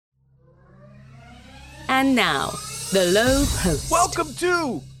And now, The Low Post. Welcome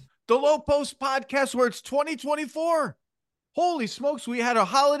to the Low Post podcast where it's 2024. Holy smokes, we had a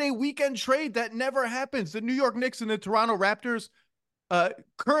holiday weekend trade that never happens. The New York Knicks and the Toronto Raptors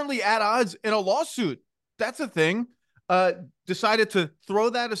currently at odds in a lawsuit. That's a thing. Decided to throw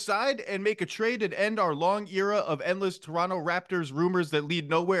that aside and make a trade and end our long era of endless Toronto Raptors rumors that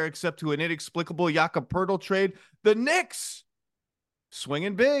lead nowhere except to an inexplicable Jakob Poeltl trade. The Knicks,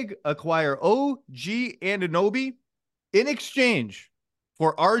 swinging big, acquire OG Anunoby in exchange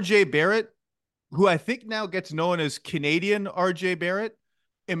for RJ Barrett, who I think now gets known as Canadian RJ Barrett,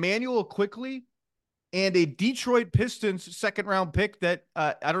 Emmanuel Quickly, and a Detroit Pistons second round pick that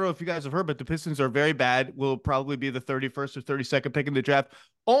I don't know if you guys have heard, but the Pistons are very bad. Will probably be the 31st or 32nd pick in the draft,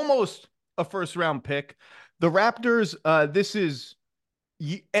 almost a first round pick. The Raptors, this is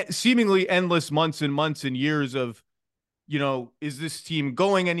seemingly endless months and months and years of, is this team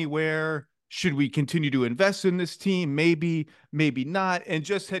going anywhere? Should we continue to invest in this team? Maybe, maybe not. And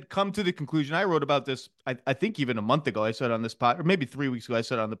just had come to the conclusion. I wrote about this, I think even a month ago, I said on this pod, or maybe 3 weeks ago, I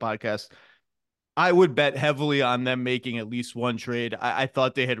said on the podcast, I would bet heavily on them making at least one trade. I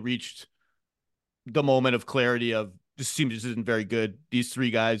thought they had reached the moment of clarity of this team just isn't very good. These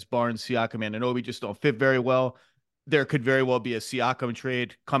three guys, Barnes, Siakam, and Anunoby, just don't fit very well. There could very well be a Siakam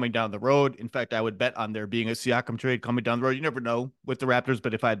trade coming down the road. In fact, I would bet on there being a Siakam trade coming down the road. You never know with the Raptors,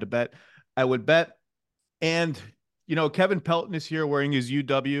 but if I had to bet, I would bet. And, Kevin Pelton is here wearing his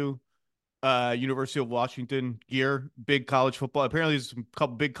UW, University of Washington gear, big college football. Apparently there's a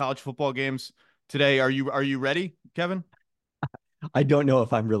couple big college football games today. Are you ready, Kevin? I don't know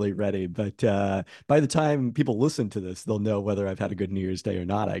if I'm really ready, but by the time people listen to this, they'll know whether I've had a good New Year's Day or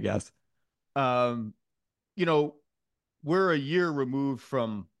not, I guess. Um, you know, we're a year removed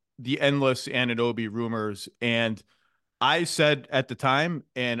from the endless Anunoby rumors, and I said at the time,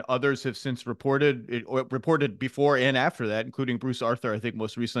 and others have since reported before and after that, including Bruce Arthur, I think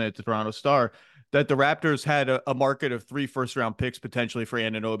most recently at the Toronto Star, that the Raptors had a market of 3 first-round picks potentially for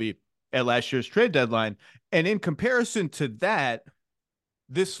Anunoby at last year's trade deadline. And in comparison to that,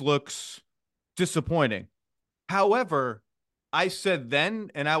 this looks disappointing. However, I said then,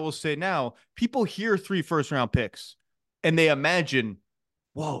 and I will say now, people hear 3 first-round picks and they imagine,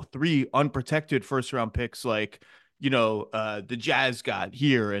 whoa, 3 unprotected first-round picks like, the Jazz got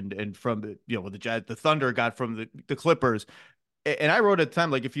here and from the Thunder got from the Clippers. And I wrote at the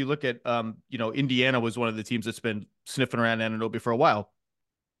time, like, if you look at, Indiana was one of the teams that's been sniffing around Anunoby for a while.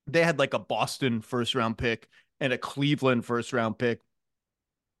 They had like a Boston first round pick and a Cleveland first round pick.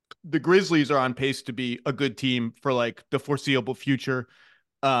 The Grizzlies are on pace to be a good team for like the foreseeable future.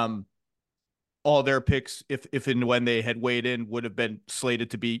 Um, all their picks, if and when they had weighed in, would have been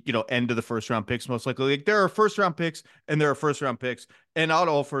slated to be, end of the first round picks, most likely. Like, there are first round picks and there are first round picks, and not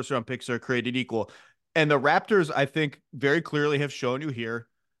all first round picks are created equal. And the Raptors, I think, very clearly have shown you here.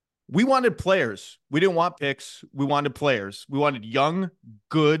 We wanted players. We didn't want picks. We wanted players. We wanted young,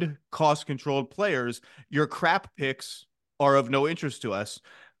 good, cost-controlled players. Your crap picks are of no interest to us.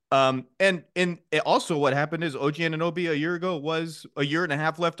 And also what happened is OG Anunoby a year ago was a year and a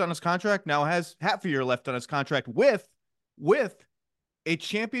half left on his contract. Now has half a year left on his contract with a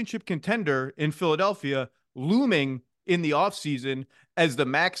championship contender in Philadelphia looming in the offseason as the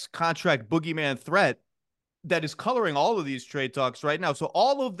max contract boogeyman threat that is coloring all of these trade talks right now. So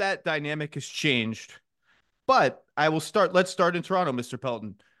all of that dynamic has changed. But let's start in Toronto, Mr.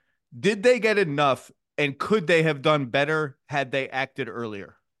 Pelton. Did they get enough, and could they have done better had they acted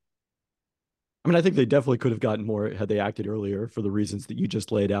earlier? I mean, I think they definitely could have gotten more had they acted earlier for the reasons that you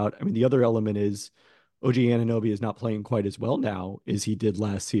just laid out. I mean, the other element is OG Anunoby is not playing quite as well now as he did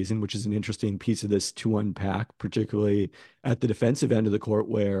last season, which is an interesting piece of this to unpack, particularly at the defensive end of the court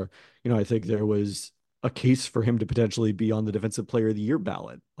where, I think there was a case for him to potentially be on the Defensive Player of the Year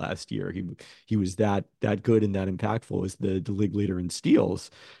ballot last year. He was that good and that impactful as the league leader in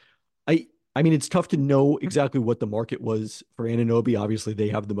steals. I mean, it's tough to know exactly what the market was for Anunoby. Obviously, they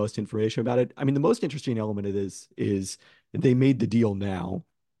have the most information about it. I mean, the most interesting element of this is they made the deal now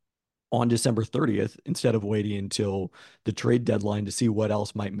on December 30th instead of waiting until the trade deadline to see what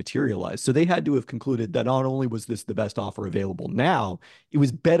else might materialize. So they had to have concluded that not only was this the best offer available now, it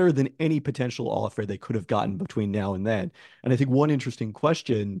was better than any potential offer they could have gotten between now and then. And I think one interesting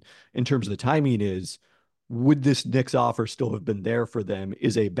question in terms of the timing is, would this Knicks offer still have been there for them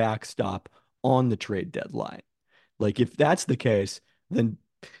as a backstop on the trade deadline? Like, if that's the case, then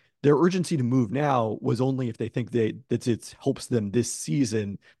their urgency to move now was only if they think that it helps them this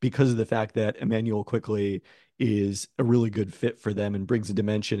season because of the fact that Emmanuel Quickly is a really good fit for them and brings a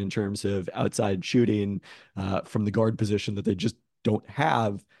dimension in terms of outside shooting from the guard position that they just don't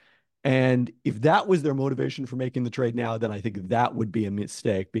have. And if that was their motivation for making the trade now, then I think that would be a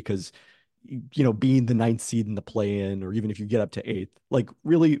mistake because, being the ninth seed in the play-in, or even if you get up to eighth, like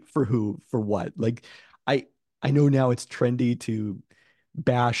really for who, for what? Like, I I know now it's trendy to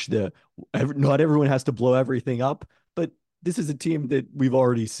bash not everyone has to blow everything up, but this is a team that we've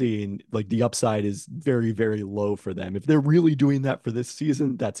already seen like the upside is very, very low for them. If they're really doing that for this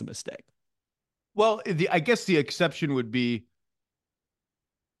season, that's a mistake. Well, I guess the exception would be,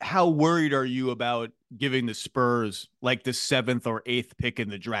 how worried are you about giving the Spurs like the seventh or eighth pick in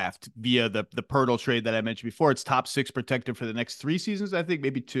the draft via the Pirtle trade that I mentioned before? It's top six protected for the next 3 seasons, I think,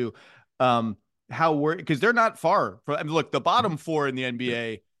 maybe two. Um, how worried, because they're not far from. I mean, look, the bottom four in the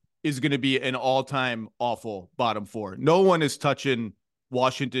NBA is going to be an all-time awful bottom four. No one is touching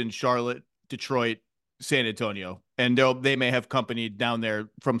Washington, Charlotte, Detroit, San Antonio, and they may have company down there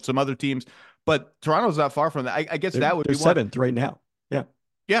from some other teams, but Toronto's not far from that. I guess They're, that would they're be one. seventh right now. Yeah.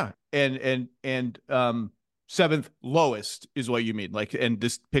 Yeah, and seventh lowest is what you mean. Like, and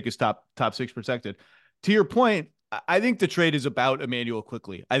this pick is top six protected. To your point, I think the trade is about Emmanuel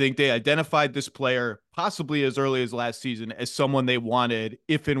Quickly. I think they identified this player possibly as early as last season as someone they wanted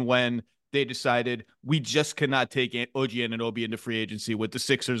if and when they decided we just cannot take OG Anunoby into free agency with the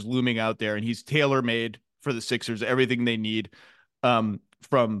Sixers looming out there, and he's tailor made for the Sixers, everything they need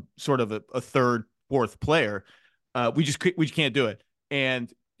from sort of a third, fourth player. We can't do it.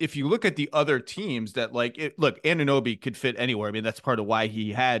 And if you look at the other teams that look, Anunoby could fit anywhere. I mean, that's part of why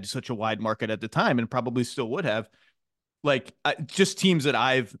he had such a wide market at the time and probably still would have. Just teams that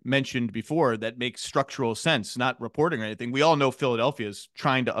I've mentioned before that make structural sense, not reporting or anything. We all know Philadelphia is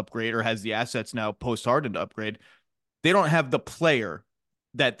trying to upgrade or has the assets now post Harden to upgrade. They don't have the player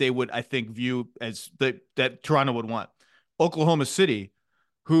that they would, I think, view as that Toronto would want. Oklahoma City,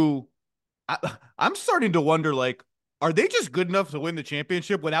 who I'm starting to wonder, like, are they just good enough to win the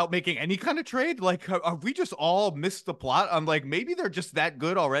championship without making any kind of trade? Like, are we just all missed the plot? I'm like, maybe they're just that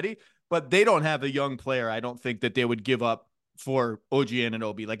good already, but they don't have a young player. I don't think that they would give up for OG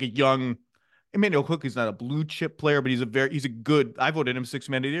Anunoby, like a young. Emmanuel Quickly's not a blue chip player, but he's a good. I voted him 6th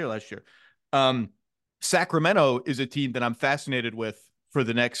man of the year last year. Sacramento is a team that I'm fascinated with for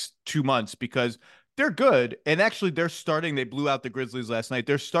the next 2 months because they're good. And actually, they're starting. They blew out the Grizzlies last night.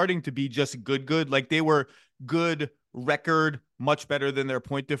 They're starting to be just good. Like, they were good record, much better than their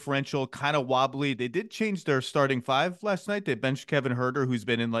point differential, kind of wobbly. They did change their starting five last night. They benched Kevin Huerter, who's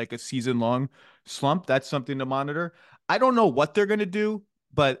been in like a season-long slump. That's something to monitor. I don't know what they're going to do,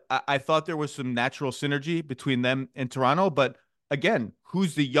 but I thought there was some natural synergy between them and Toronto. But again,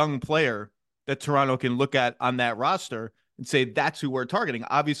 who's the young player that Toronto can look at on that roster and say, that's who we're targeting?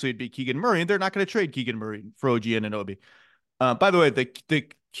 Obviously, it'd be Keegan Murray, and they're not going to trade Keegan Murray for OG Anunoby. By the way, the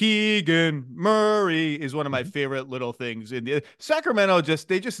Keegan Murray is one of my favorite little things in the Sacramento.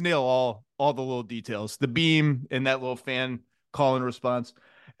 They just nail all the little details, the beam and that little fan call and response.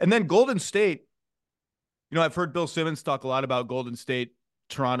 And then Golden State, I've heard Bill Simmons talk a lot about Golden State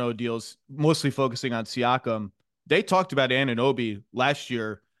Toronto deals, mostly focusing on Siakam. They talked about Anunoby last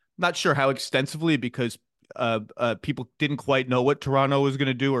year, not sure how extensively, because people didn't quite know what Toronto was going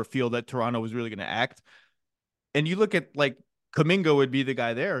to do or feel that Toronto was really going to act. And you look at, like, Kuminga would be the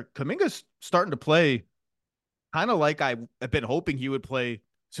guy there. Kuminga's starting to play kind of like I've been hoping he would play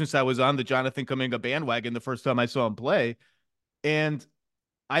since I was on the Jonathan Kuminga bandwagon the first time I saw him play. And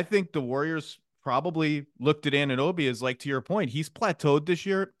I think the Warriors probably looked at Anunoby as, like, to your point, he's plateaued this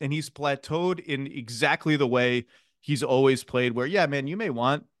year, and he's plateaued in exactly the way he's always played, where, yeah, man, you may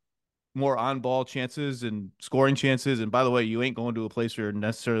want more on-ball chances and scoring chances. And by the way, you ain't going to a place where you're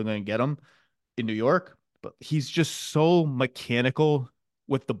necessarily going to get them in New York. But he's just so mechanical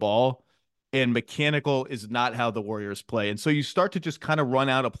with the ball, and mechanical is not how the Warriors play. And so you start to just kind of run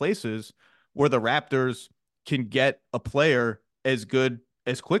out of places where the Raptors can get a player as good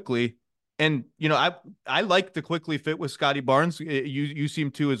as Quickly. And, I like the Quickly fit with Scotty Barnes. You seem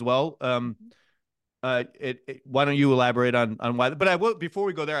to as well. Why don't you elaborate on why? But I will, before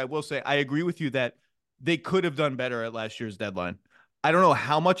we go there, I will say I agree with you that they could have done better at last year's deadline. I don't know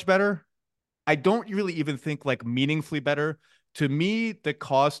how much better. I don't really even think, like, meaningfully better. To me, the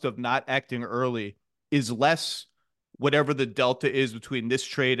cost of not acting early is less whatever the delta is between this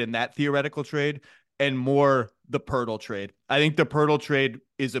trade and that theoretical trade, and more the Pirtle trade. I think the Pirtle trade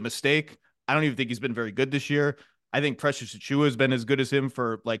is a mistake. I don't even think he's been very good this year. I think Precious Achiuwa has been as good as him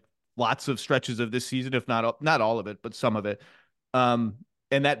for, like, lots of stretches of this season, if not all of it, but some of it.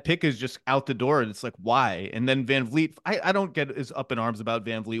 And that pick is just out the door, and it's like, why? And then Van Vliet, I don't get as up in arms about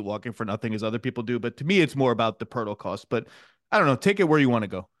Van Vliet walking for nothing as other people do, but to me, it's more about the Pirtle cost. But I don't know. Take it where you want to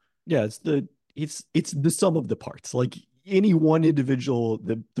go. Yeah, it's the sum of the parts. Like, any one individual,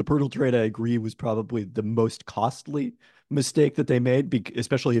 the Pirtle trade, I agree, was probably the most costly mistake that they made,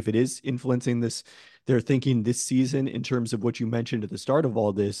 especially if it is influencing this, their thinking this season in terms of what you mentioned at the start of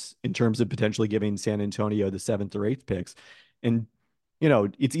all this, in terms of potentially giving San Antonio the 7th or 8th picks. And,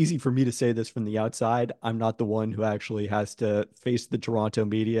 it's easy for me to say this from the outside. I'm not the one who actually has to face the Toronto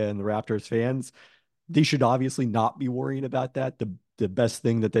media and the Raptors fans. They should obviously not be worrying about that. The best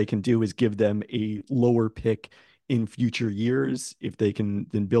thing that they can do is give them a lower pick in future years if they can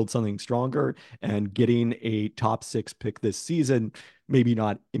then build something stronger, and getting a top 6 pick this season, maybe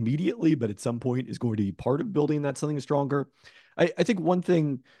not immediately, but at some point is going to be part of building that something stronger. I think one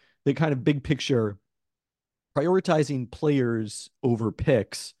thing, the kind of big picture, prioritizing players over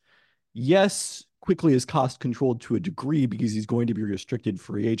picks, yes, quickly is cost controlled to a degree because he's going to be a restricted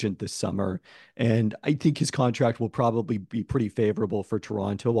free agent this summer. And I think his contract will probably be pretty favorable for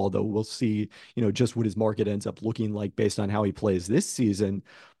Toronto, although we'll see, just what his market ends up looking like based on how he plays this season.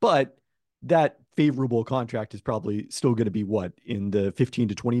 But that favorable contract is probably still going to be what, in the 15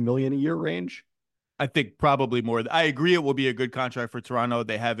 to 20 million a year range? I think probably more. I agree it will be a good contract for Toronto.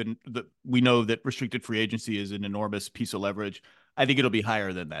 We know that restricted free agency is an enormous piece of leverage. I think it'll be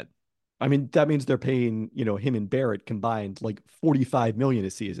higher than that. I mean, that means they're paying, him and Barrett combined like 45 million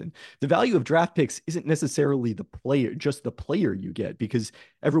a season. The value of draft picks isn't necessarily the player, just the player you get, because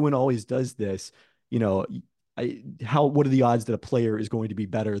everyone always does this. What are the odds that a player is going to be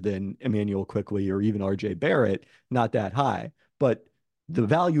better than Emmanuel Quickley or even RJ Barrett? Not that high. But the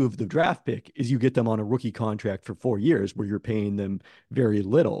value of the draft pick is you get them on a rookie contract for 4 years where you're paying them very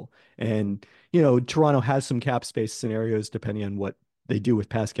little. And, Toronto has some cap space scenarios depending on what they do with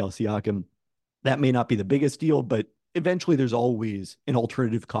Pascal Siakam. That may not be the biggest deal, but eventually there's always an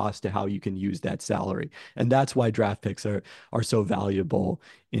alternative cost to how you can use that salary. And that's why draft picks are so valuable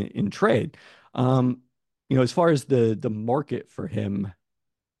in trade. As far as the market for him,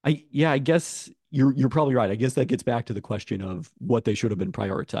 I guess you're probably right. I guess that gets back to the question of what they should have been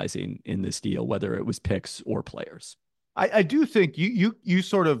prioritizing in this deal, whether it was picks or players. I do think you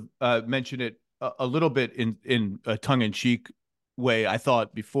sort of mentioned it a little bit in a tongue-in-cheek way, I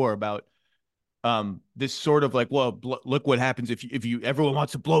thought before, about this sort of like, well, look what happens if everyone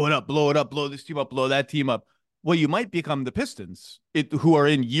wants to blow it up, blow this team up, blow that team up. Well, you might become the Pistons, who are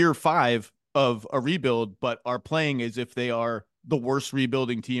in year 5 of a rebuild, but are playing as if they are the worst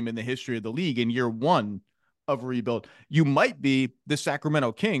rebuilding team in the history of the league in year 1 of rebuild. You might be the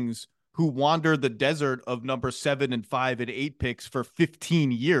Sacramento Kings, who wander the desert of number 7 and 5 and 8 picks for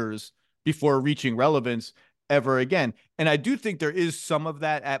 15 years before reaching relevance ever again. And I do think there is some of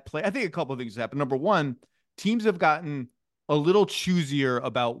that at play. I think a couple of things happen. Number one, teams have gotten a little choosier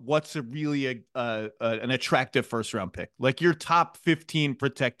about what's an attractive first round pick. Like your top 15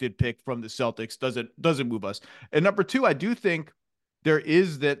 protected pick from the Celtics doesn't move us. And number two, I do think there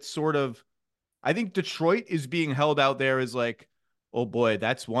is that sort of, I think Detroit is being held out there as like, oh boy,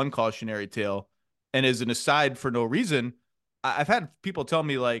 that's one cautionary tale. And as an aside, for no reason, I've had people tell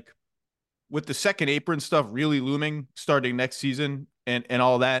me, like, with the second apron stuff really looming starting next season and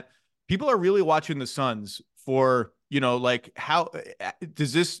all that, people are really watching the Suns for, like, how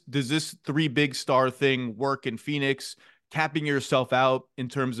does this 3 big star thing work in Phoenix, capping yourself out in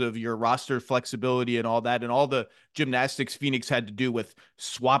terms of your roster flexibility and all that, and all the gymnastics Phoenix had to do with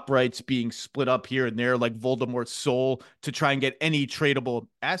swap rights being split up here and there, like Voldemort's soul, to try and get any tradable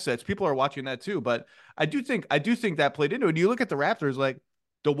assets. People are watching that too. But I do think that played into it. And you look at the Raptors, like,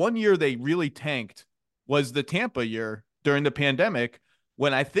 the one year they really tanked was the Tampa year during the pandemic,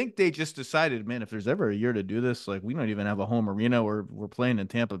 when I think they just decided, man, if there's ever a year to do this, like, we don't even have a home arena, we're playing in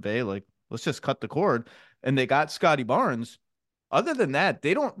Tampa Bay, like, let's just cut the cord. And they got Scotty Barnes. Other than that,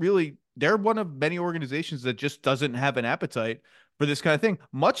 they're one of many organizations that just doesn't have an appetite for this kind of thing,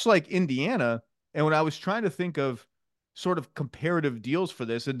 much like Indiana. And when I was trying to think of sort of comparative deals for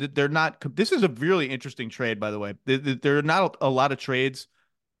this, and this is a really interesting trade, by the way. There are not a lot of trades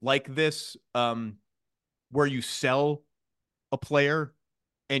like this, where you sell a player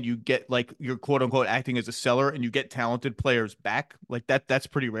and you get, like, you're quote unquote acting as a seller and you get talented players back. Like that's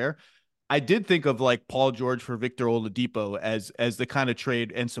pretty rare. I did think of, like, Paul George for Victor Oladipo as the kind of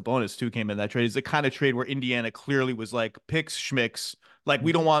trade, and Sabonis too came in that trade, is the kind of trade where Indiana clearly was like, picks, schmicks, like,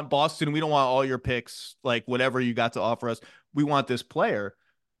 we don't want Boston, we don't want all your picks, like, whatever you got to offer us, we want this player.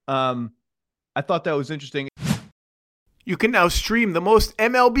 I thought that was interesting. You can now stream the most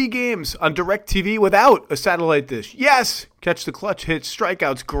MLB games on DirecTV without a satellite dish. Yes! Catch the clutch hits,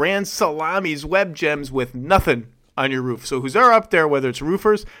 strikeouts, grand salamis, web gems with nothing on your roof. So who's there up there, whether it's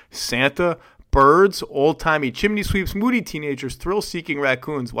roofers, Santa, birds, old-timey chimney sweeps, moody teenagers, thrill-seeking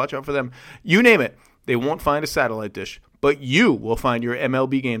raccoons, watch out for them. You name it, they won't find a satellite dish. but you will find your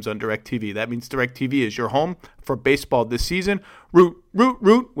MLB games on DirecTV. That means DirecTV is your home for baseball this season. Root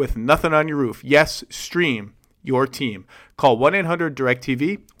with nothing on your roof. Yes, stream your team. Call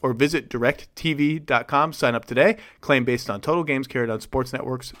 1-800-DIRECTV or visit directtv.com. Sign up today. Claim based on total games carried on sports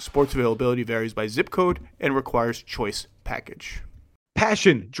networks. Sports availability varies by zip code and requires choice package.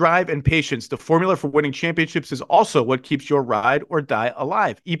 Passion, drive, and patience. The formula for winning championships is also what keeps your ride or die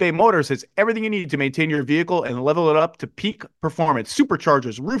alive. eBay Motors has everything you need to maintain your vehicle and level it up to peak performance.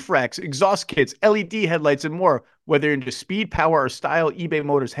 Superchargers, roof racks, exhaust kits, LED headlights, and more. Whether you're into speed, power, or style, eBay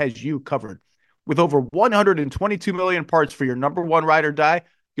Motors has you covered. With over 122 million parts for your number one ride or die,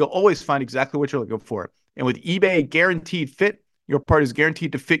 you'll always find exactly what you're looking for. And with eBay Guaranteed Fit, your part is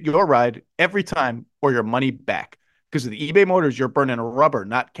guaranteed to fit your ride every time or your money back. Because with eBay Motors, you're burning rubber,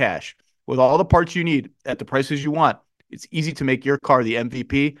 not cash. With all the parts you need at the prices you want, it's easy to make your car the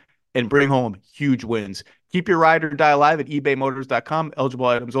MVP and bring home huge wins. Keep your ride or die alive at ebaymotors.com. Eligible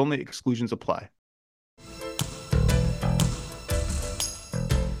items only. Exclusions apply.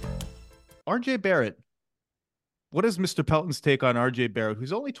 RJ Barrett. What is Mr. Pelton's take on RJ Barrett,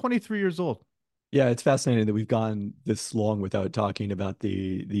 who's only 23 years old? Yeah, it's fascinating that we've gone this long without talking about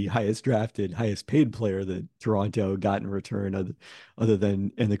the highest drafted, highest paid player that Toronto got in return, other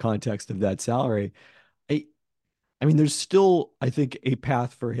than in the context of that salary. I I mean, there's still, I think, a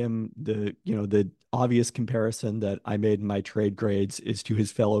path for him. The obvious comparison that I made in my trade grades is to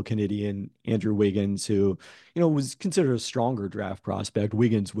his fellow Canadian, Andrew Wiggins, who, was considered a stronger draft prospect.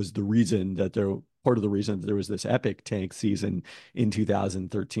 Wiggins was part of the reason that there was this epic tank season in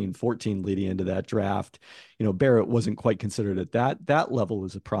 2013-14 leading into that draft. Barrett wasn't quite considered at that level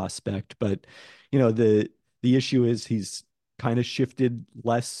as a prospect, but, the issue is he's kind of shifted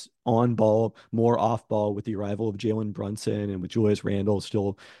less on ball, more off ball with the arrival of Jalen Brunson, and with Julius Randle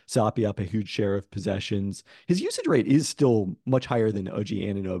still sopping up a huge share of possessions. His usage rate is still much higher than OG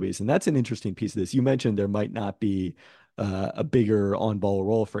Anunoby's, and that's an interesting piece of this. You mentioned there might not be a bigger on ball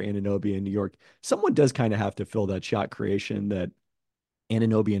role for Anunoby in New York. Someone does kind of have to fill that shot creation that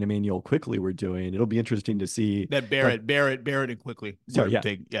Anunoby and Emmanuel Quickly were doing. It'll be interesting to see that Barrett and Quickly. Sorry, yeah.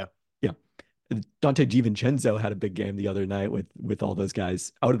 Yeah. Dante DiVincenzo had a big game the other night with all those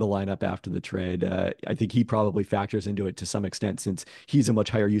guys out of the lineup after the trade. I think he probably factors into it to some extent, since he's a much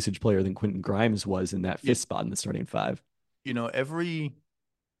higher usage player than Quentin Grimes was in that fifth spot in the starting five.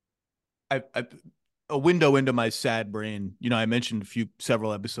 A window into my sad brain. I mentioned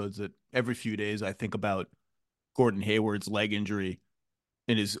several episodes that every few days I think about Gordon Hayward's leg injury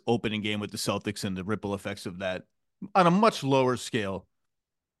in his opening game with the Celtics and the ripple effects of that on a much lower scale.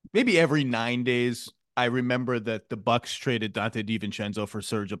 Maybe every 9 days, I remember that the Bucks traded Dante DiVincenzo for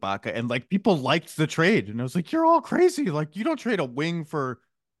Serge Ibaka, and people liked the trade, and I was like, "You're all crazy! You don't trade a wing for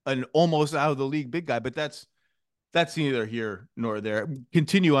an almost out of the league big guy." But that's neither here nor there.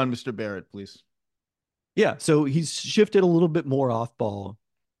 Continue on, Mr. Barrett, please. Yeah, so he's shifted a little bit more off ball,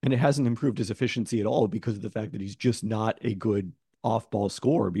 and it hasn't improved his efficiency at all because of the fact that he's just not a good off ball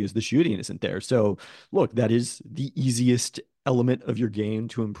scorer because the shooting isn't there. So look, that is the easiest element of your game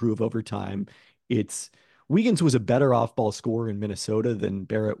to improve over time. Wiggins was a better off-ball scorer in Minnesota than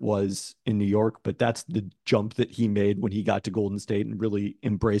Barrett was in New York, but that's the jump that he made when he got to Golden State and really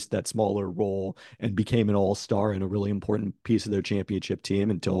embraced that smaller role and became an all-star and a really important piece of their championship team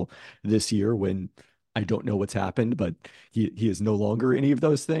until this year, when I don't know what's happened, but he is no longer any of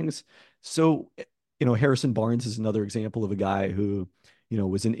those things. So, Harrison Barnes is another example of a guy who,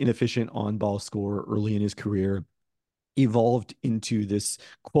 was an inefficient on-ball scorer early in his career, evolved into this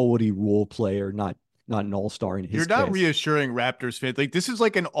quality role player, not an all-star in his You're not case. Reassuring Raptors fans. This is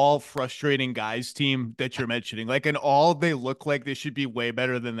like an all frustrating guys team that you're mentioning. They look like they should be way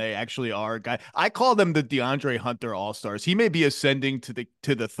better than they actually are. Guy, I call them the DeAndre Hunter All-Stars. He may be ascending to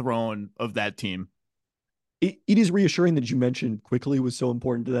the throne of that team. It is reassuring that you mentioned Quickly was so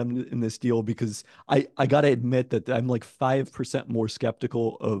important to them in this deal, because I got to admit that I'm 5% more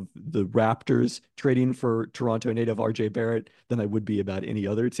skeptical of the Raptors trading for Toronto native RJ Barrett than I would be about any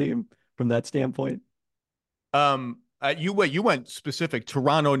other team from that standpoint. You went specific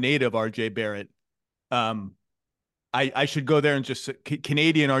Toronto native RJ Barrett. I should go there and just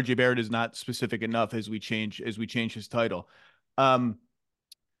Canadian RJ Barrett is not specific enough as we change his title.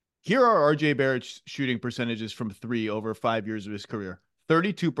 Here are RJ Barrett's shooting percentages from three over 5 years of his career: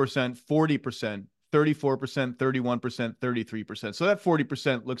 32%, 40%, 34%, 31%, 33%. So that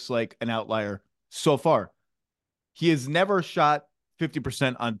 40% looks like an outlier so far. He has never shot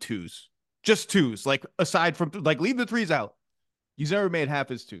 50% on twos, just twos. Aside from leave the threes out, he's never made half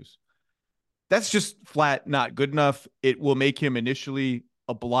his twos. That's just flat not good enough. It will make him initially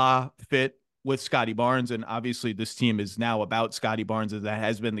a blah fit with Scotty Barnes. And obviously this team is now about Scotty Barnes, as that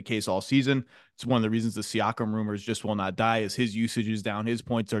has been the case all season. It's one of the reasons the Siakam rumors just will not die, is his usage is down. His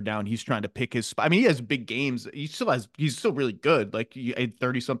points are down. He's trying to pick his spot. I mean, he has big games. He's still really good. Like he had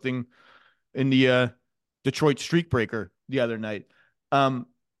 30 something in the Detroit streak breaker the other night. I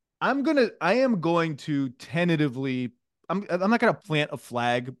am going to tentatively, I'm not going to plant a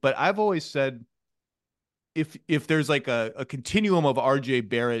flag, but I've always said if there's like a continuum of RJ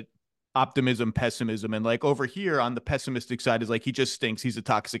Barrett optimism, pessimism, and like over here on the pessimistic side is like he just stinks. He's a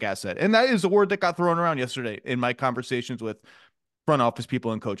toxic asset. And that is a word that got thrown around yesterday in my conversations with front office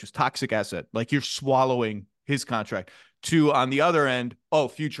people and coaches. Toxic asset. Like you're swallowing his contract. To on the other end, oh,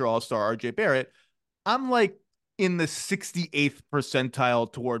 future all-star RJ Barrett. I'm like in the 68th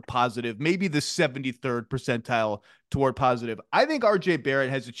percentile toward positive, maybe the 73rd percentile toward positive. I think RJ Barrett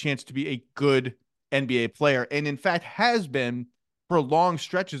has a chance to be a good NBA player, and in fact has been for long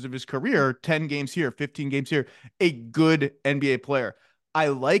stretches of his career, 10 games here, 15 games here, a good NBA player. I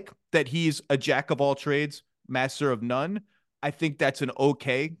like that he's a jack of all trades, master of none. I think that's an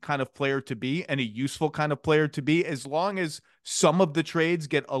okay kind of player to be and a useful kind of player to be, as long as some of the trades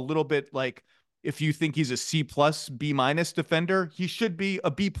get a little bit like, if you think he's a C plus, B minus defender, he should be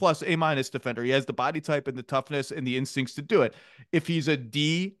a B plus, A minus defender. He has the body type and the toughness and the instincts to do it. If he's a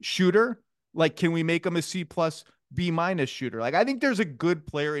D shooter, like, can we make him a C plus, B minus shooter? Like, I think there's a good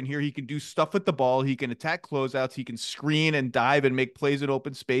player in here. He can do stuff with the ball. He can attack closeouts. He can screen and dive and make plays in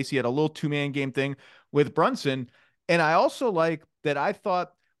open space. He had a little 2-man game thing with Brunson. And I also like that I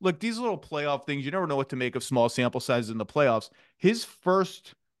thought, look, these little playoff things, you never know what to make of small sample sizes in the playoffs. His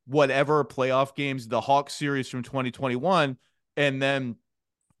first whatever playoff games, the Hawks series from 2021, and then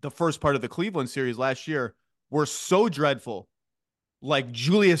the first part of the Cleveland series last year were so dreadful, like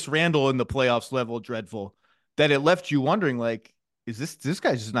Julius Randle in the playoffs level dreadful, that it left you wondering, like, is this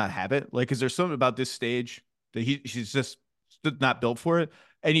guy just not have it? Like, is there something about this stage that he's just not built for it?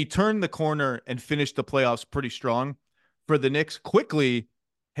 And he turned the corner and finished the playoffs pretty strong for the Knicks. Quickly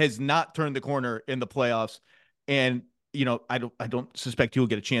has not turned the corner in the playoffs. And, you know, I don't suspect he'll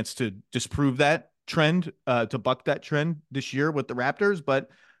get a chance to disprove that trend, to buck that trend this year with the Raptors, but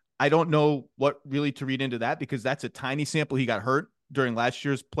I don't know what really to read into that, because that's a tiny sample. He got hurt during last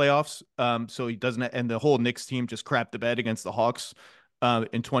year's playoffs. So he doesn't, and the whole Knicks team just crapped the bed against the Hawks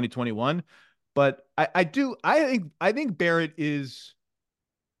in 2021. But I think Barrett is,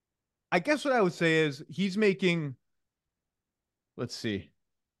 I guess what I would say is he's making, let's see,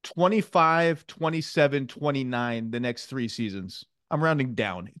 25, 27, 29 the next 3 seasons. I'm rounding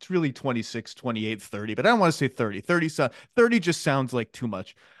down. It's really 26, 28, 30, but I don't want to say 30. 30 just sounds like too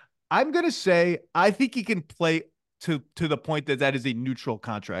much. I'm going to say I think he can play to the point that is a neutral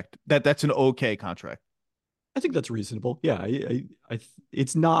contract, that's an okay contract. I think that's reasonable. Yeah,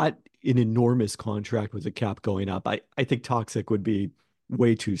 it's not an enormous contract with the cap going up. I think toxic would be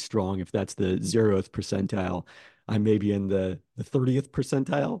way too strong if that's the 0th percentile. I'm maybe in the 30th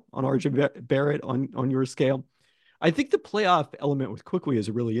percentile on RJ Barrett on your scale. I think the playoff element with Quickly is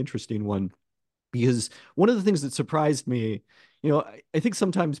a really interesting one, because one of the things that surprised me, I think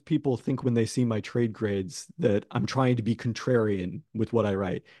sometimes people think when they see my trade grades that I'm trying to be contrarian with what I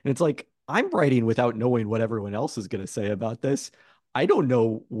write. And it's like, I'm writing without knowing what everyone else is going to say about this. I don't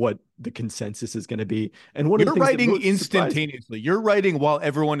know what the consensus is going to be. And one of the things writing instantaneously. You're writing while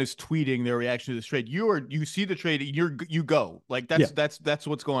everyone is tweeting their reaction to this trade. You see the trade, you go. Like that's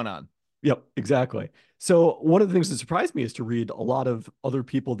what's going on. Yep, exactly. So one of the things that surprised me is to read a lot of other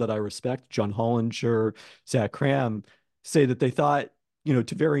people that I respect, John Hollinger, Zach Cram, say that they thought,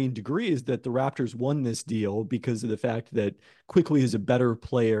 to varying degrees, that the Raptors won this deal because of the fact that Quickly is a better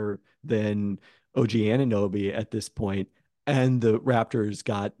player than OG Anunoby at this point, and the Raptors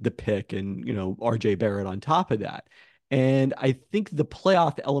got the pick and, RJ Barrett on top of that. And I think the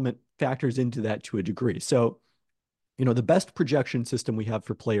playoff element factors into that to a degree. So, the best projection system we have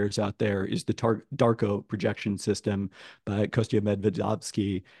for players out there is the Darko projection system by Kostya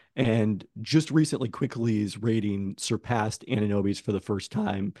Medvedovsky. And just recently, Quickly's rating surpassed Anunoby's for the first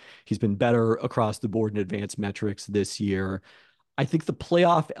time. He's been better across the board in advanced metrics this year. I think the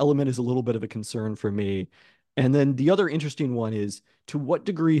playoff element is a little bit of a concern for me. And then the other interesting one is, to what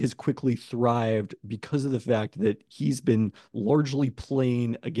degree has Quickly thrived because of the fact that he's been largely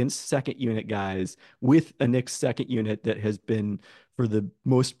playing against second unit guys with a Knicks second unit that has been, for the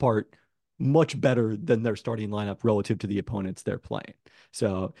most part, much better than their starting lineup relative to the opponents they're playing.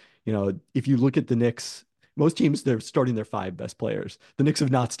 So, if you look at the Knicks Most teams, they're starting their five best players. The Knicks have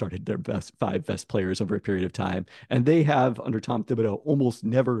not started their five best players over a period of time. And they have, under Tom Thibodeau, almost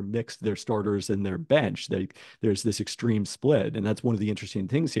never mixed their starters and their bench. There's this extreme split. And that's one of the interesting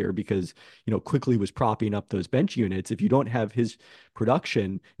things here because, Quickly was propping up those bench units. If you don't have his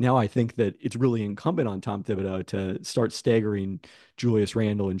production, now I think that it's really incumbent on Tom Thibodeau to start staggering Julius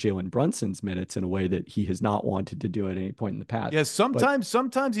Randle and Jalen Brunson's minutes in a way that he has not wanted to do at any point in the past. Yeah,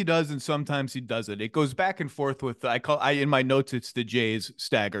 sometimes he does and sometimes he doesn't. It goes back and forth with I in my notes it's the Jays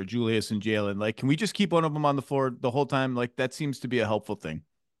stagger, Julius and Jalen. Like, can we just keep one of them on the floor the whole time? Like, that seems to be a helpful thing.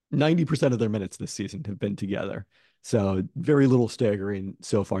 90% of their minutes this season have been together. So very little staggering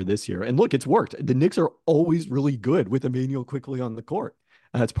so far this year. And look, it's worked. The Knicks are always really good with Emmanuel Quickly on the court.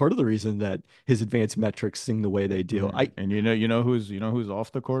 And that's part of the reason that his advanced metrics sing the way they do. And who's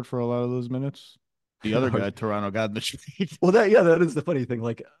off the court for a lot of those minutes? The other guy, Toronto got in the trade. Well, that is the funny thing.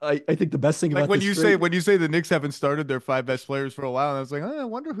 Like, I think the best thing about when you say the Knicks haven't started their five best players for a while, and I was like, I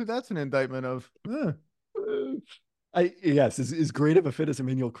wonder who that's an indictment of. Yes, as great of a fit as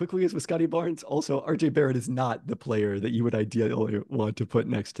Emmanuel Quickly is with Scotty Barnes. Also, RJ Barrett is not the player that you would ideally want to put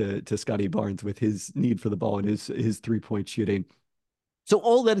next to Scotty Barnes with his need for the ball and his 3-point shooting. So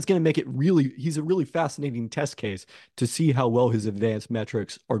all that is going to make he's a really fascinating test case to see how well his advanced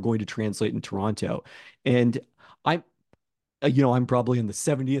metrics are going to translate in Toronto. And I'm probably in the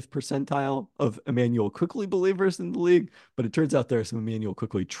 70th percentile of Emmanuel Quickly believers in the league, but it turns out there are some Emmanuel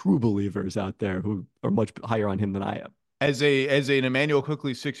Quickly true believers out there who are much higher on him than I am. As an Emmanuel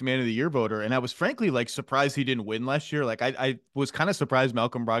Quickly 6th Man of the Year voter, and I was frankly like surprised he didn't win last year. Like I was kind of surprised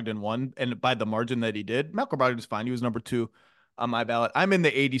Malcolm Brogdon won, and by the margin that he did. Malcolm Brogdon's fine. He was number 2 on my ballot. I'm in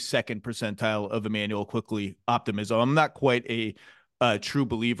the 82nd percentile of Emmanuel Quickly optimism. I'm not quite a true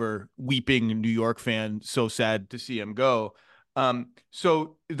believer, weeping New York fan, so sad to see him go. By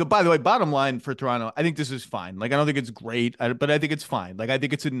the way, bottom line for Toronto, I think this is fine. Like, I don't think it's great, but I think it's fine. Like, I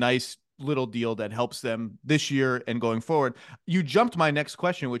think it's a nice little deal that helps them this year and going forward. You jumped my next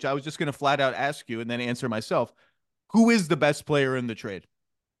question, which I was just going to flat out ask you and then answer myself. Who is the best player in the trade?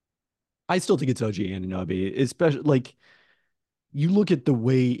 I still think it's OG Anunoby, especially like you look at the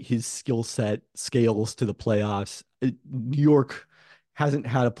way his skill set scales to the playoffs. New York hasn't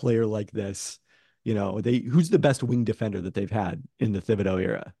had a player like this. Who's the best wing defender that they've had in the Thibodeau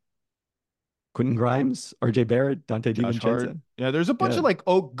era? Quentin Grimes, RJ Barrett, Dante DiVincenzo. Yeah, there's a bunch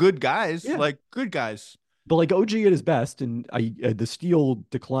of good guys, good guys. But like OG at his best, and the steal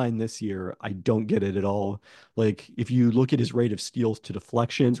decline this year, I don't get it at all. Like if you look at his rate of steals to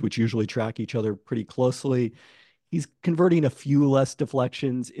deflections, which usually track each other pretty closely, he's converting a few less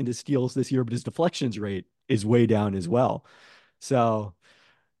deflections into steals this year, but his deflections rate is way down as well. So,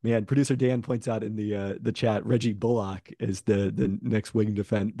 man, producer Dan points out in the chat, Reggie Bullock is the Knicks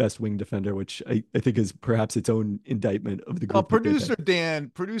best wing defender, which I think is perhaps its own indictment of the group. Well,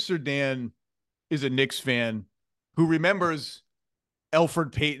 producer Dan is a Knicks fan who remembers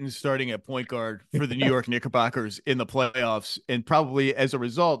Elfrid Payton starting at point guard for the New York Knickerbockers in the playoffs, and probably as a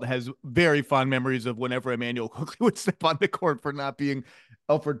result has very fond memories of whenever Emmanuel Quickly would step on the court for not being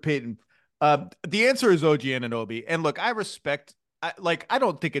Elfrid Payton. The answer is OG Anunoby. And look, I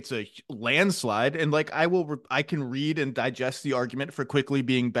don't think it's a landslide. And like, I can read and digest the argument for Quickly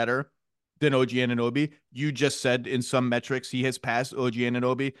being better than OG Anunoby. You just said in some metrics, he has passed OG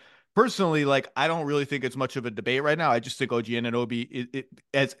Anunoby. Personally, like, I don't really think it's much of a debate right now. I just think OG Anunoby,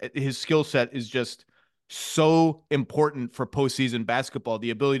 as his skill set is just so important for postseason basketball.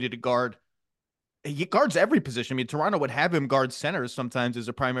 The ability to guard, he guards every position. I mean, Toronto would have him guard centers sometimes as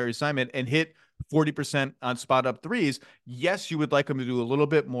a primary assignment and hit 40% on spot up threes. Yes, you would like him to do a little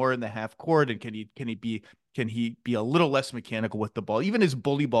bit more in the half court. And can he be a little less mechanical with the ball? Even his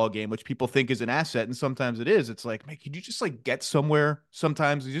bully ball game, which people think is an asset, and sometimes it is. It's like, man, could you just like get somewhere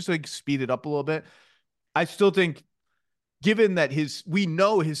sometimes? Just like speed it up a little bit. I still think, given that we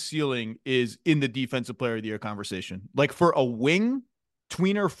know his ceiling is in the defensive player of the year conversation, like for a wing,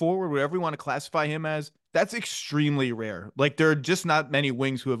 tweener, forward, whatever you want to classify him as, that's extremely rare. Like there are just not many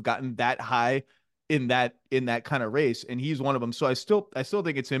wings who have gotten that high in that kind of race, and he's one of them. So I still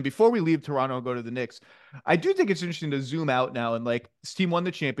think it's him. Before we leave Toronto and go to the Knicks, I do think it's interesting to zoom out now, and like, this team won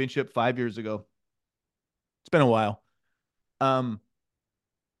the championship 5 years ago. It's been a while. The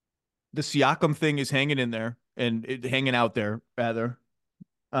Siakam thing is hanging in there hanging out there rather.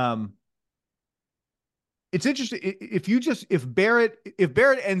 It's interesting if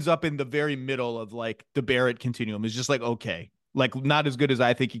Barrett ends up in the very middle of like the Barrett continuum, is just like, okay, like not as good as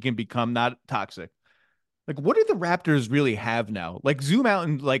I think he can become, not toxic. Like, what do the Raptors really have now? Like, zoom out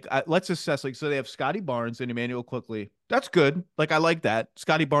and like, let's assess. Like, so they have Scotty Barnes and Emmanuel Quickly. That's good. Like, I like that.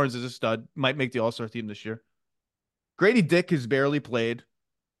 Scotty Barnes is a stud. Might make the All-Star team this year. Grady Dick has barely played.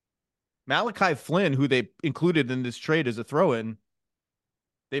 Malachi Flynn, who they included in this trade as a throw-in,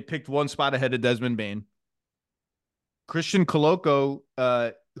 they picked one spot ahead of Desmond Bane. Christian Koloko,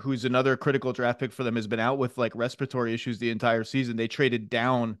 who's another critical draft pick for them, has been out with like respiratory issues the entire season. They traded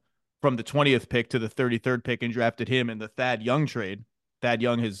down from the 20th pick to the 33rd pick and drafted him in the Thad Young trade. Thad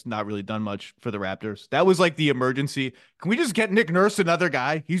Young has not really done much for the Raptors. That was like the emergency. Can we just get Nick Nurse another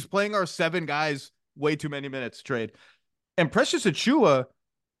guy? He's playing our 7 guys way too many minutes trade. And Precious Achiuwa,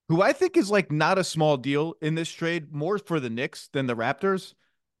 who I think is like not a small deal in this trade, more for the Knicks than the Raptors.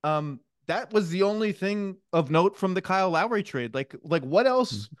 That was the only thing of note from the Kyle Lowry trade. Like what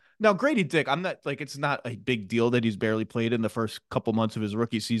else? Now, Grady Dick, I'm not like, it's not a big deal that he's barely played in the first couple months of his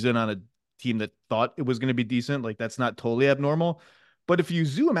rookie season on a team that thought it was going to be decent. Like, that's not totally abnormal. But if you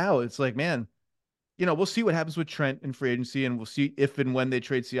zoom out, it's like, man, we'll see what happens with Trent in free agency, and we'll see if and when they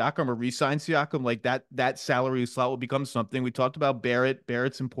trade Siakam or re-sign Siakam. Like, that salary slot will become something. We talked about Barrett.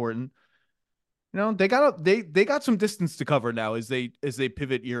 Barrett's important. They got some distance to cover now as they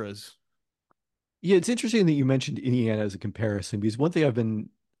pivot eras. Yeah, it's interesting that you mentioned Indiana as a comparison, because one thing I've been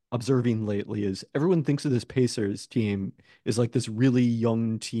observing lately is everyone thinks of this Pacers team as like this really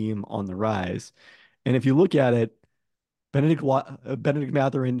young team on the rise. And if you look at it, Benedict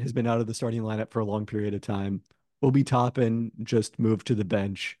Mathurin has been out of the starting lineup for a long period of time. Obi Toppin just moved to the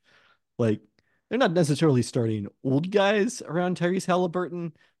bench. Like, they're not necessarily starting old guys around Tyrese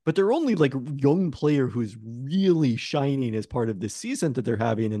Halliburton, but they're only like young player who's really shining as part of this season that they're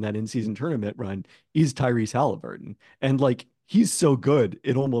having in that in-season tournament run is Tyrese Halliburton. And like, he's so good,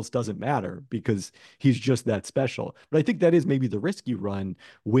 it almost doesn't matter because he's just that special. But I think that is maybe the risk you run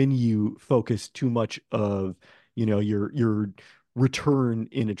when you focus too much of, your return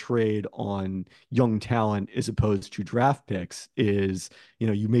in a trade on young talent as opposed to draft picks is,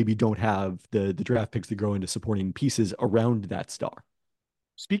 you maybe don't have the draft picks that grow into supporting pieces around that star.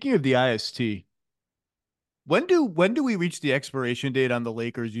 Speaking of the IST, when do we reach the expiration date on the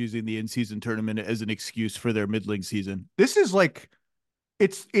Lakers using the in-season tournament as an excuse for their middling season? This is like,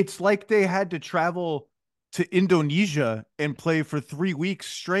 it's like they had to travel to Indonesia and play for 3 weeks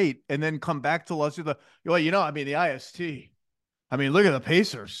straight and then come back to Los Angeles. Well, the IST. I mean, look at the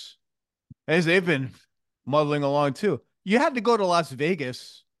Pacers. As they've been muddling along too. You had to go to Las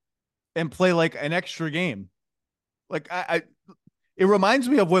Vegas and play like an extra game. Like, it reminds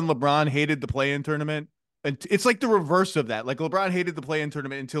me of when LeBron hated the play-in tournament. And it's like the reverse of that. Like, LeBron hated the play-in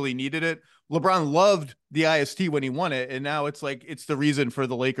tournament until he needed it. LeBron loved the IST when he won it. And now it's like, it's the reason for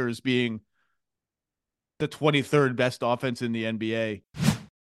the Lakers being the 23rd best offense in the NBA.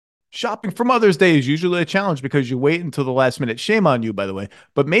 Shopping for Mother's Day is usually a challenge because you wait until the last minute. Shame on you, by the way.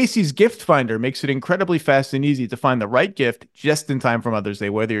 But Macy's Gift Finder makes it incredibly fast and easy to find the right gift just in time for Mother's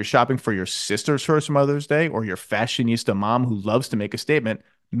Day. Whether you're shopping for your sister's first Mother's Day or your fashionista mom who loves to make a statement,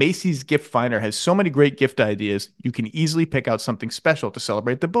 Macy's Gift Finder has so many great gift ideas. You can easily pick out something special to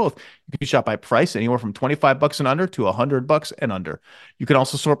celebrate them both. You can shop by price, anywhere from $25 and under to $100 and under. You can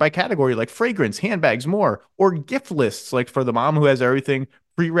also sort by category like fragrance, handbags, more, or gift lists like for the mom who has everything.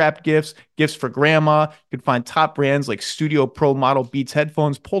 Pre-wrapped gifts, gifts for grandma. You can find top brands like Studio Pro model Beats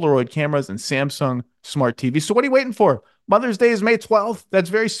headphones, Polaroid cameras, and Samsung smart TVs. So what are you waiting for? Mother's Day is May 12th. That's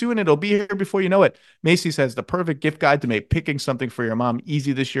very soon. It'll be here before you know it. Macy's has the perfect gift guide to make picking something for your mom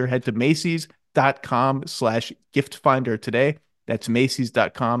easy this year. Head to Macy's.com/gift finder today. That's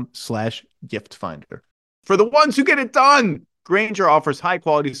Macy's.com/gift finder. For the ones who get it done, Grainger offers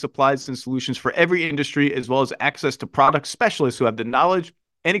high-quality supplies and solutions for every industry, as well as access to product specialists who have the knowledge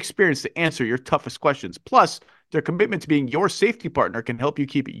and experience to answer your toughest questions. Plus, their commitment to being your safety partner can help you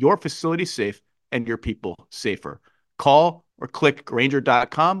keep your facility safe and your people safer. Call or click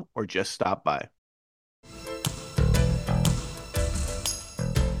Grainger.com or just stop by.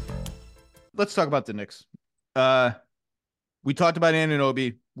 Let's talk about the Knicks. We talked about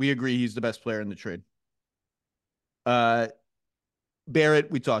Anunoby. We agree he's the best player in the trade. Barrett,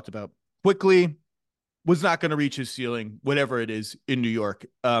 we talked about. Quickly, was not going to reach his ceiling, whatever it is, in New York.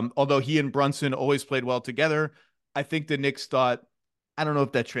 Although he and Brunson always played well together, I think the Knicks thought, I don't know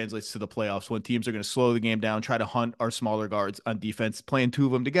if that translates to the playoffs when teams are going to slow the game down, try to hunt our smaller guards on defense, playing 2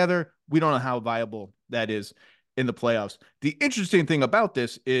 of them together. We don't know how viable that is in the playoffs. The interesting thing about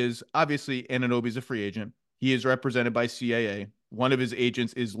this is, obviously, Anunoby's a free agent. He is represented by CAA. One of his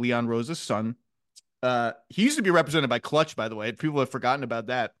agents is Leon Rose's son. He used to be represented by Clutch, by the way. People have forgotten about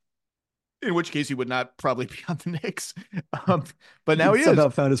that. In which case he would not probably be on the Knicks. But now he somehow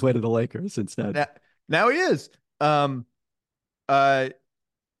is. Found his way to the Lakers instead. Now he is.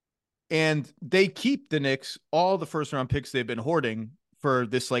 And they keep the Knicks all the first round picks they've been hoarding for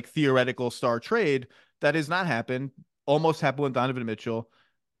this like theoretical star trade that has not happened. Almost happened with Donovan Mitchell.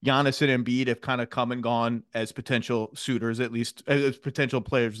 Giannis and Embiid have kind of come and gone as potential suitors, at least as potential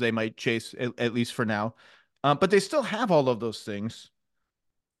players they might chase, at least for now. But they still have all of those things.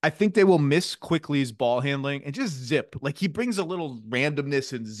 I think they will miss Quickly's ball handling and just zip. Like he brings a little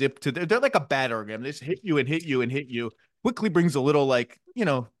randomness and zip to they're like a bad organ. They just hit you and hit you and hit you. Quickly brings a little like,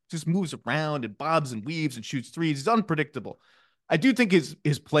 just moves around and bobs and weaves and shoots threes. He's unpredictable. I do think his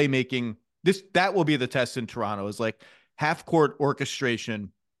playmaking, that will be the test in Toronto, is like half court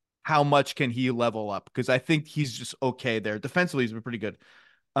orchestration. How much can he level up? Because I think he's just okay there. Defensively, he's been pretty good.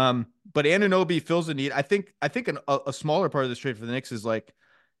 But Anunoby fills a need. I think a smaller part of this trade for the Knicks is like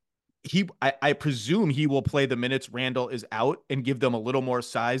I presume he will play the minutes Randall is out and give them a little more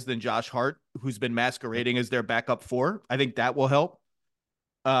size than Josh Hart, who's been masquerading as their backup four. I think that will help.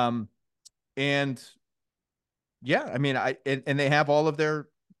 And yeah, I mean, and they have all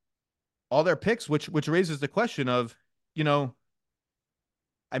their picks, which raises the question of,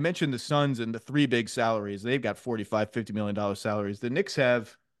 I mentioned the Suns and the three big salaries. They've got $45-50 million salaries. The Knicks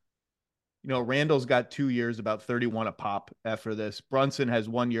have, Randall's got 2 years, about 31 a pop after this. Brunson has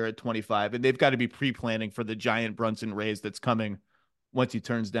 1 year at 25, and they've got to be pre-planning for the giant Brunson raise that's coming once he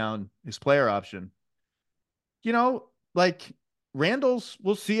turns down his player option. Like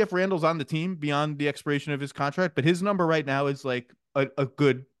we'll see if Randall's on the team beyond the expiration of his contract, but his number right now is like a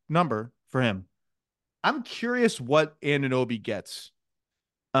good number for him. I'm curious what Anunoby gets.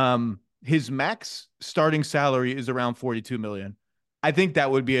 His max starting salary is around 42 million. I think that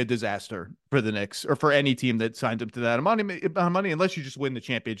would be a disaster for the Knicks or for any team that signs up to that amount of money, unless you just win the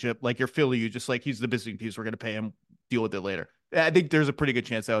championship. Like you're Philly, you just like, he's the missing piece. We're going to pay him, deal with it later. I think there's a pretty good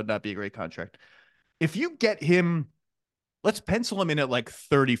chance that would not be a great contract. If you get him, let's pencil him in at like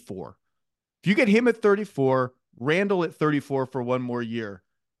 34. If you get him at 34, Randall at 34 for 1 more year,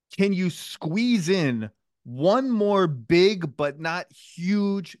 can you squeeze in one more big but not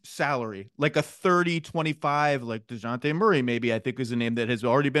huge salary, like a 30-25, like DeJounte Murray, maybe, I think is a name that has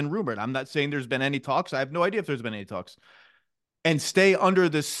already been rumored. I'm not saying there's been any talks. I have no idea if there's been any talks. And stay under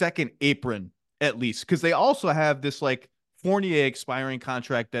the second apron, at least, because they also have this like Fournier expiring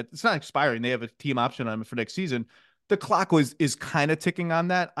contract that it's not expiring. They have a team option on him for next season. The clock is kind of ticking on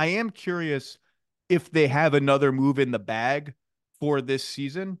that. I am curious if they have another move in the bag for this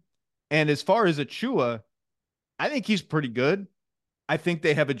season. And as far as Achua, I think he's pretty good. I think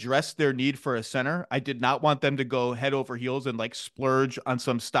they have addressed their need for a center. I did not want them to go head over heels and like splurge on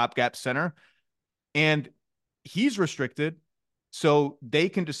some stopgap center. And he's restricted. So they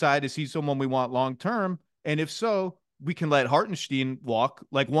can decide, is he someone we want long-term? And if so, we can let Hartenstein walk.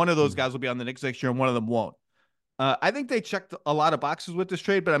 Like one of those guys will be on the Knicks next year and one of them won't. I think they checked a lot of boxes with this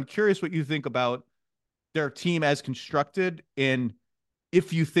trade, but I'm curious what you think about their team as constructed and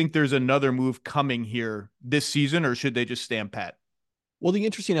if you think there's another move coming here this season, or should they just stand pat? Well, the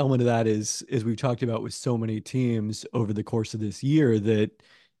interesting element of that is, as we've talked about with so many teams over the course of this year, that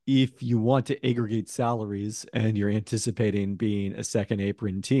if you want to aggregate salaries and you're anticipating being a second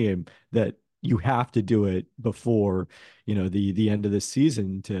apron team, that you have to do it before, the end of this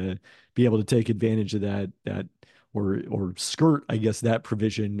season to be able to take advantage of that or skirt, I guess, that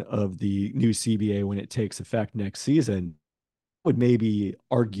provision of the new CBA when it takes effect next season. Would maybe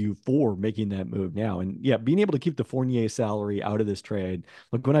argue for making that move now. And yeah, being able to keep the Fournier salary out of this trade.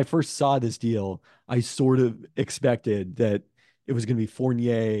 Like when I first saw this deal, I sort of expected that it was going to be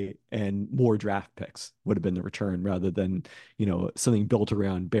Fournier and more draft picks would have been the return rather than, something built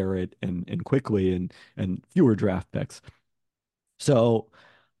around Barrett and Quickly and fewer draft picks. So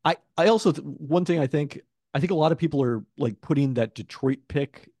I also, one thing I think a lot of people are like putting that Detroit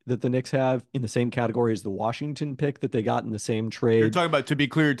pick that the Knicks have in the same category as the Washington pick that they got in the same trade. You're talking about, to be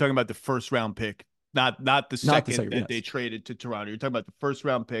clear, you're talking about the first round pick, not the second that they traded to Toronto. You're talking about the first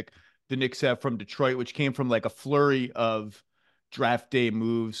round pick the Knicks have from Detroit, which came from like a flurry of draft day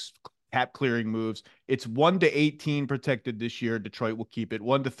moves, cap clearing moves. It's 1 to 18 protected this year. Detroit will keep it.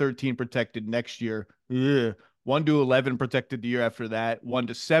 1 to 13 protected next year. Ugh. 1 to 11 protected the year after that. 1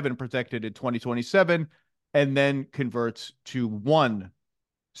 to 7 protected in 2027, and then converts to 1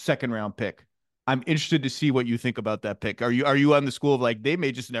 second round pick. I'm interested to see what you think about that pick. Are you on the school of like, they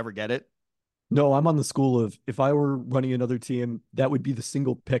may just never get it? No, I'm on the school of, if I were running another team, that would be the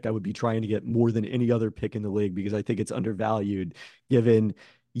single pick I would be trying to get more than any other pick in the league, because I think it's undervalued given,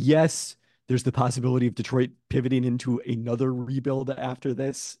 yes, there's the possibility of Detroit pivoting into another rebuild after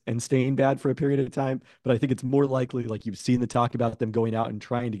this and staying bad for a period of time. But I think it's more likely, like you've seen the talk about them going out and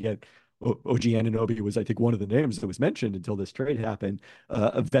trying to get OG Anunoby was, I think, one of the names that was mentioned until this trade happened.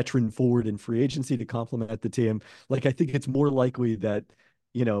 A veteran forward in free agency to complement the team. Like, I think it's more likely that,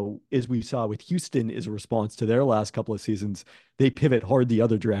 as we saw with Houston, is a response to their last couple of seasons, they pivot hard the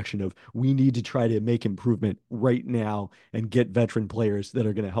other direction of we need to try to make improvement right now and get veteran players that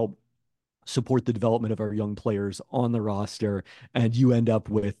are going to help support the development of our young players on the roster. And you end up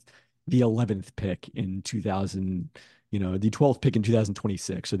with the 11th pick in 2000, the 12th pick in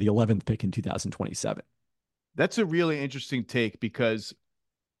 2026 or the 11th pick in 2027. That's a really interesting take because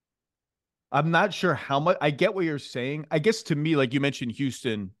I'm not sure how much I get what you're saying. I guess to me, like you mentioned,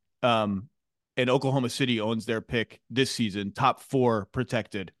 Houston, and Oklahoma City owns their pick this season, top 4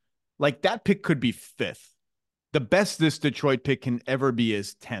 protected. Like that pick could be 5th. The best this Detroit pick can ever be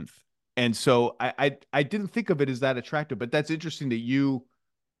is 10th. And so I didn't think of it as that attractive, but that's interesting that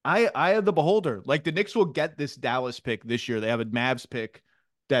I am the beholder. Like the Knicks will get this Dallas pick this year. They have a Mavs pick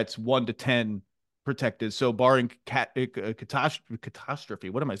that's 1 to 10 protected. So barring a catastrophe,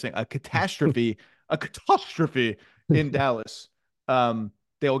 what am I saying? A catastrophe in Dallas.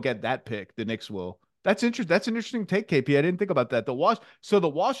 They'll get that pick. The Knicks will. That's interesting. That's an interesting take, KP. I didn't think about that. The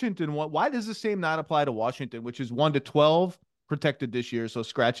Washington one. Why does the same not apply to Washington, which is 1 to 12 protected this year? So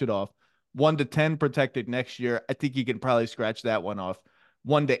scratch it off. 1 to 10 protected next year. I think you can probably scratch that one off.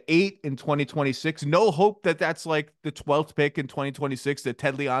 1 to 8 in 2026. No hope that that's like the 12th pick in 2026 that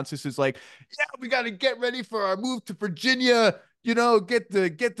Ted Leonsis is like, yeah, we got to get ready for our move to Virginia, get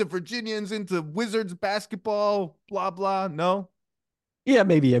the Virginians into Wizards basketball, blah, blah. No. Yeah,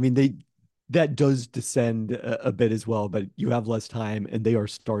 maybe. I mean, that does descend a bit as well, but you have less time and they are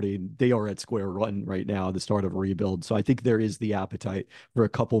at square one right now, the start of a rebuild. So I think there is the appetite for a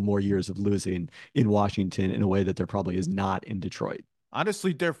couple more years of losing in Washington in a way that there probably is not in Detroit.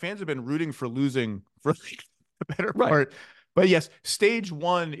 Honestly, their fans have been rooting for losing for like the better Right. part. But yes, stage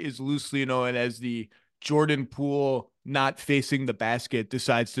 1 is loosely known as the Jordan Poole not facing the basket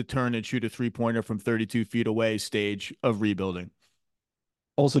decides to turn and shoot a 3-pointer from 32 feet away stage of rebuilding.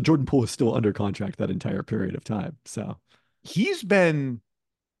 Also, Jordan Poole is still under contract that entire period of time. So he's been,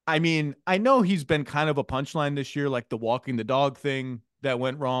 I mean, I know he's been kind of a punchline this year, like the walking the dog thing that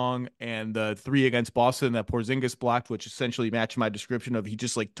went wrong and the 3 against Boston that Porzingis blocked, which essentially matched my description of he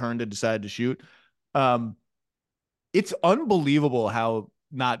just like turned and decided to shoot. It's unbelievable how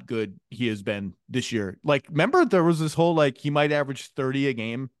not good he has been this year. Like, remember there was this whole like he might average 30 a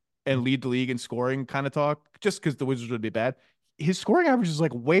game and lead the league in scoring kind of talk just because the Wizards would be bad. His scoring average is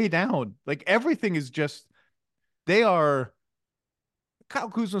like way down. Like everything is just they are. Kyle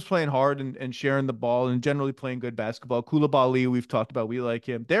Kuzma's playing hard and sharing the ball and generally playing good basketball. Koulibaly, we've talked about, we like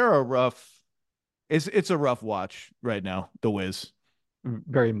him. They're a rough. It's a rough watch right now. The Wiz.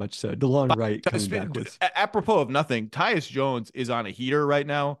 very much so. DeLon Wright coming back was apropos of nothing. Tyus Jones is on a heater right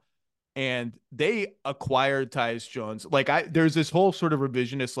now, and they acquired Tyus Jones. Like there's this whole sort of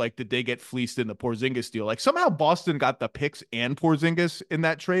revisionist, like did they get fleeced in the Porzingis deal? Like somehow Boston got the picks and Porzingis in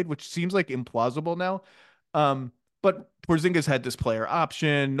that trade, which seems like implausible now. But Porzingis had this player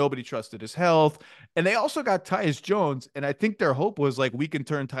option. Nobody trusted his health. And they also got Tyus Jones. And I think their hope was like, we can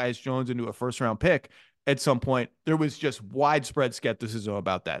turn Tyus Jones into a first round pick at some point. There was just widespread skepticism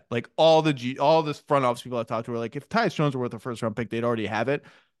about that. Like all this front office people I talked to were like, if Tyus Jones were worth a first round pick, they'd already have it.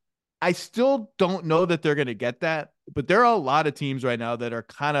 I still don't know that they're going to get that, but there are a lot of teams right now that are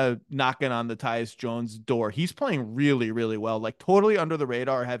kind of knocking on the Tyus Jones door. He's playing really, really well, like totally under the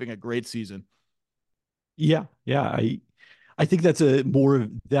radar, having a great season. Yeah. I think that's a more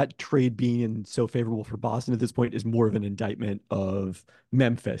of that trade being so favorable for Boston at this point is more of an indictment of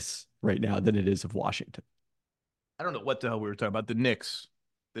Memphis right now than it is of Washington. I don't know what the hell we were talking about. The Knicks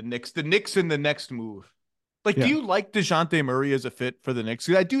in the next move. Like, Yeah. do you like DeJounte Murray as a fit for the Knicks?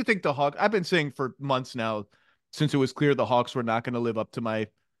 I do think the Hawks, I've been saying for months now, since it was clear the Hawks were not going to live up to my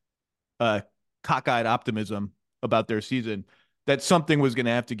cockeyed optimism about their season, that something was going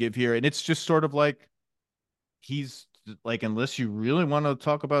to have to give here. And it's just sort of like, he's like, unless you really want to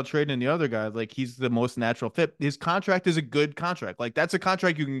talk about trading the other guy, like he's the most natural fit. His contract is a good contract. Like that's a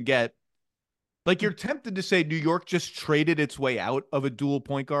contract you can get. Like you're tempted to say New York just traded its way out of a dual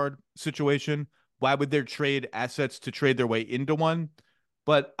point guard situation. Why would they trade assets to trade their way into one?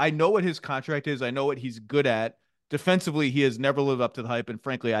 But I know what his contract is. I know what he's good at. Defensively, he has never lived up to the hype, and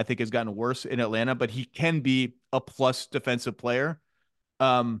frankly, I think has gotten worse in Atlanta. But he can be a plus defensive player.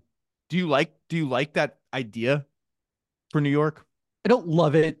 Do you like that idea for New York? I don't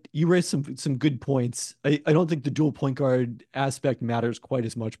love it. You raised some good points. I don't think the dual point guard aspect matters quite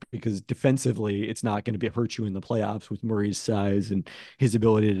as much because defensively, it's not going to hurt you in the playoffs with Murray's size and his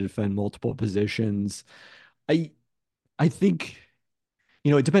ability to defend multiple positions. I think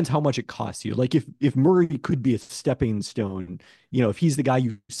It depends how much it costs you. Like if Murray could be a stepping stone, if he's the guy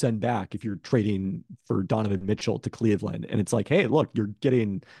you send back, if you're trading for Donovan Mitchell to Cleveland, and it's like, hey, look, you're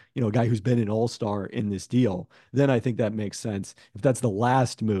getting, a guy who's been an all-star in this deal, then I think that makes sense. If that's the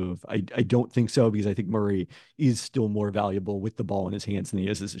last move, I don't think so because I think Murray is still more valuable with the ball in his hands than he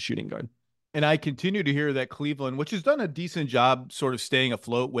is as a shooting guard. And I continue to hear that Cleveland, which has done a decent job sort of staying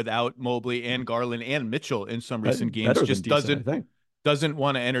afloat without Mobley and Garland and Mitchell in some recent games, Better than just decent, I think. doesn't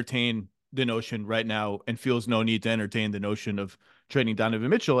want to entertain the notion right now and feels no need to entertain the notion of trading Donovan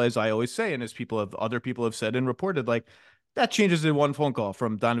Mitchell, as I always say, and as other people have said and reported, like that changes in one phone call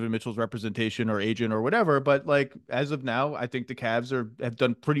from Donovan Mitchell's representation or agent or whatever. But like as of now, I think the Cavs have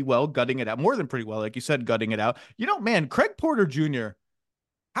done pretty well gutting it out, more than pretty well, like you said, gutting it out. Man, Craig Porter Jr.,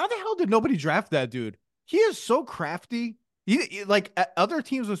 how the hell did nobody draft that dude? He is so crafty. Like other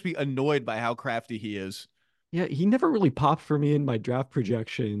teams must be annoyed by how crafty he is. Yeah, he never really popped for me in my draft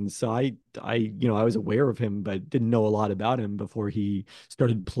projections. So I was aware of him, but didn't know a lot about him before he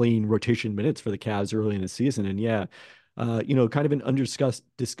started playing rotation minutes for the Cavs early in the season. And yeah, kind of an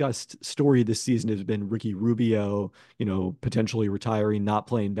discussed story this season has been Ricky Rubio, potentially retiring, not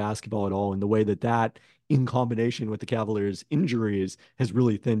playing basketball at all, and the way that in combination with the Cavaliers' injuries has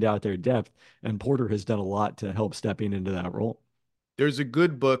really thinned out their depth. And Porter has done a lot to help stepping into that role. There's a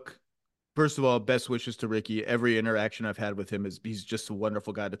good book. First of all, best wishes to Ricky. Every interaction I've had with him he's just a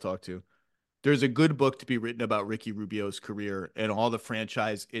wonderful guy to talk to. There's a good book to be written about Ricky Rubio's career and all the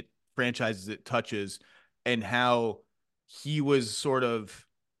franchises it touches, and how he was sort of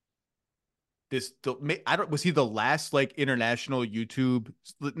I don't was he the last like international YouTube,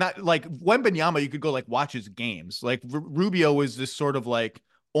 not like Wembanyama, you could go like watch his games. Like Rubio was this sort of like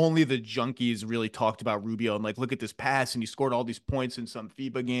only the junkies really talked about Rubio and like look at this pass and he scored all these points in some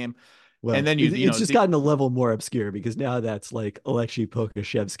FIBA game. And Well, then it's just gotten a level more obscure because now that's like Alexei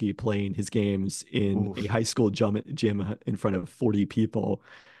Pokusevsky playing his games in a oof. high school gym in front of 40 people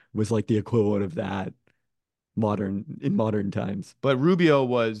was like the equivalent of that in modern times. But Rubio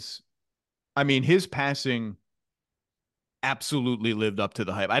was, I mean, his passing absolutely lived up to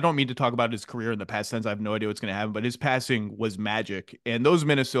the hype. I don't mean to talk about his career in the past tense. I have no idea what's going to happen, but his passing was magic. And those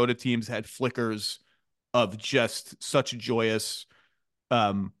Minnesota teams had flickers of just such joyous,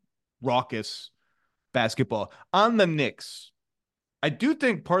 um, raucous basketball. On the Knicks, I do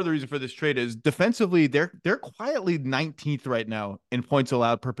think part of the reason for this trade is defensively, they're quietly 19th right now in points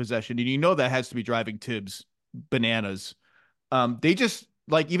allowed per possession. And that has to be driving Tibbs bananas. They just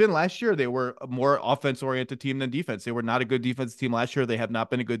like even last year, they were a more offense oriented team than defense. They were not a good defensive team last year. They have not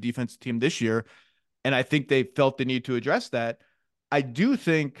been a good defensive team this year. And I think they felt the need to address that. I do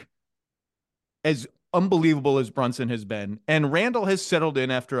think, as unbelievable as Brunson has been, and Randall has settled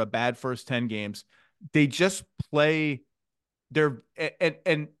in after a bad first 10 games, they just play their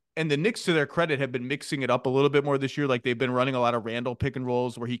and the Knicks, to their credit, have been mixing it up a little bit more this year. Like they've been running a lot of Randall pick and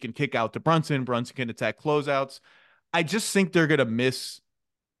rolls where he can kick out to Brunson. Brunson can attack closeouts. I just think they're going to miss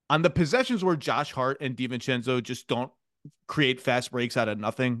on the possessions where Josh Hart and DiVincenzo just don't create fast breaks out of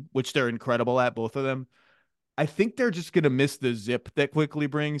nothing, which they're incredible at, both of them. I think they're just going to miss the zip that quickly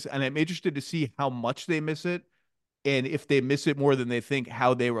brings. And I'm interested to see how much they miss it. And if they miss it more than they think,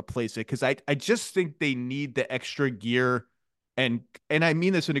 how they replace it. Because I just think they need the extra gear. And I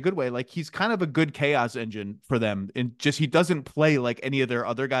mean this in a good way. Like he's kind of a good chaos engine for them. And just he doesn't play like any of their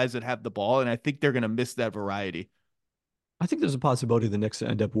other guys that have the ball. And I think they're going to miss that variety. I think there's a possibility the Knicks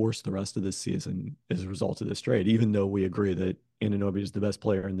end up worse the rest of this season as a result of this trade, even though we agree that Anunoby is the best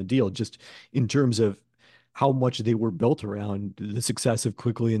player in the deal, just in terms of how much they were built around the success of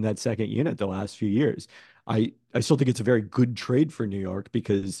quickly in that second unit the last few years. I still think it's a very good trade for New York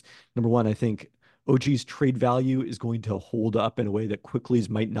because number one, I think OG's trade value is going to hold up in a way that Quickly's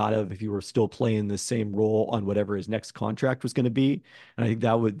might not have if he were still playing the same role on whatever his next contract was going to be. And I think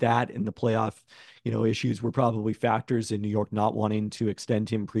that and the playoff, issues were probably factors in New York not wanting to extend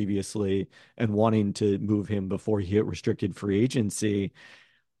him previously and wanting to move him before he hit restricted free agency.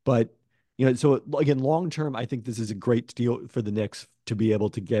 But so again, long term, I think this is a great deal for the Knicks to be able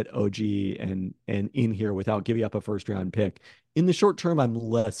to get OG and in here without giving up a first round pick. In the short term, I'm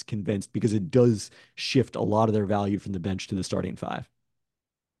less convinced because it does shift a lot of their value from the bench to the starting five.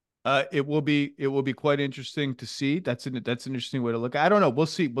 It will be quite interesting to see. That's an interesting way to look. I don't know. We'll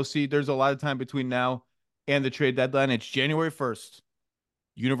see. We'll see. There's a lot of time between now and the trade deadline. It's January 1st.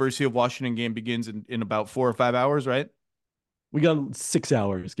 University of Washington game begins in about 4 or 5 hours, right? We got 6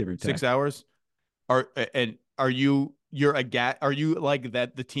 hours, give or take. 6 hours. You're aghast? Are you like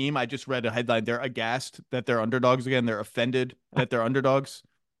that? The team, I just read a headline. They're aghast that they're underdogs again. They're offended that they're underdogs.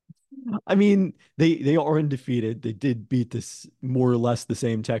 I mean, they are undefeated. They did beat this more or less the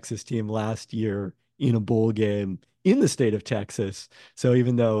same Texas team last year in a bowl game in the state of Texas. So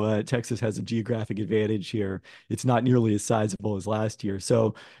even though Texas has a geographic advantage here, it's not nearly as sizable as last year.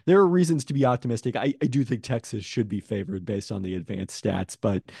 So there are reasons to be optimistic. I do think Texas should be favored based on the advanced stats,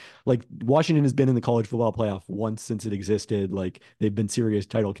 but like Washington has been in the college football playoff once since it existed. Like they've been serious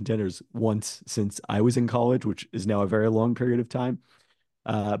title contenders once since I was in college, which is now a very long period of time.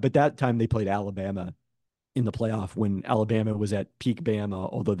 But that time they played Alabama in the playoff when Alabama was at peak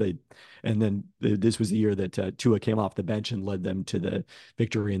Bama, and then this was the year that Tua came off the bench and led them to the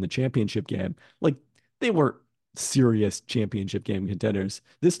victory in the championship game. Like they were serious championship game contenders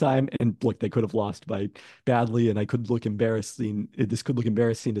this time. And look, they could have lost by badly, and this could look embarrassing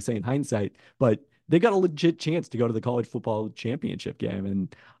to say in hindsight, but they got a legit chance to go to the college football championship game.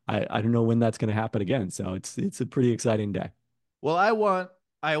 And I don't know when that's going to happen again. So it's a pretty exciting day. Well,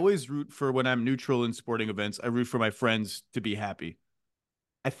 I always root for when I'm neutral in sporting events. I root for my friends to be happy.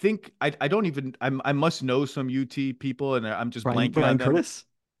 I think I don't even, I must know some UT people and I'm just blanking on them. Curtis?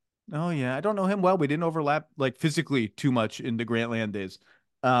 Oh yeah. I don't know him well. We didn't overlap like physically too much in the Grantland days.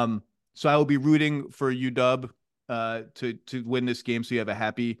 So I will be rooting for UW, to win this game. So you have a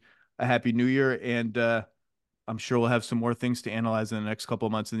happy new year. And, I'm sure we'll have some more things to analyze in the next couple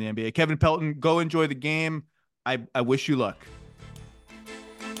of months in the NBA. Kevin Pelton, go enjoy the game. I wish you luck.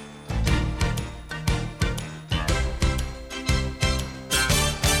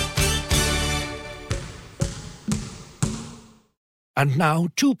 And now,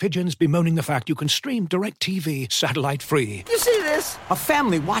 two pigeons bemoaning the fact you can stream DirecTV satellite-free. You see this? A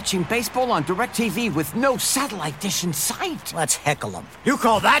family watching baseball on DirecTV with no satellite dish in sight. Let's heckle them. You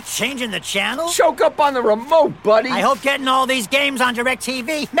call that changing the channel? Choke up on the remote, buddy. I hope getting all these games on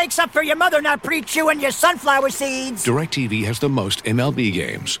DirecTV makes up for your mother not pre-chewing your sunflower seeds. DirecTV has the most MLB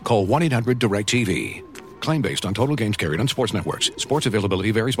games. Call 1-800-DirecTV. Claim based on total games carried on sports networks. Sports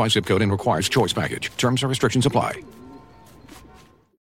availability varies by zip code and requires choice package. Terms and restrictions apply.